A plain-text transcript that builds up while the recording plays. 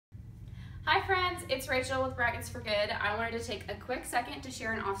Hi friends, it's Rachel with Brackets for Good. I wanted to take a quick second to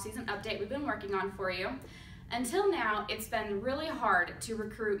share an off-season update we've been working on for you. Until now, it's been really hard to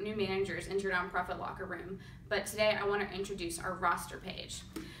recruit new managers into your nonprofit locker room, but today I want to introduce our roster page.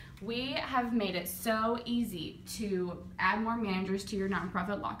 We have made it so easy to add more managers to your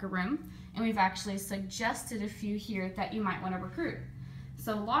nonprofit locker room, and we've actually suggested a few here that you might want to recruit.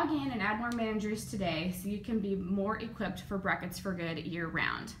 So log in and add more managers today so you can be more equipped for Brackets for Good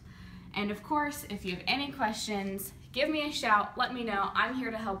year-round. And of course, if you have any questions, give me a shout, let me know. I'm here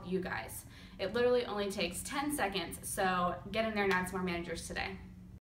to help you guys. It literally only takes 10 seconds, so get in there and add some more managers today.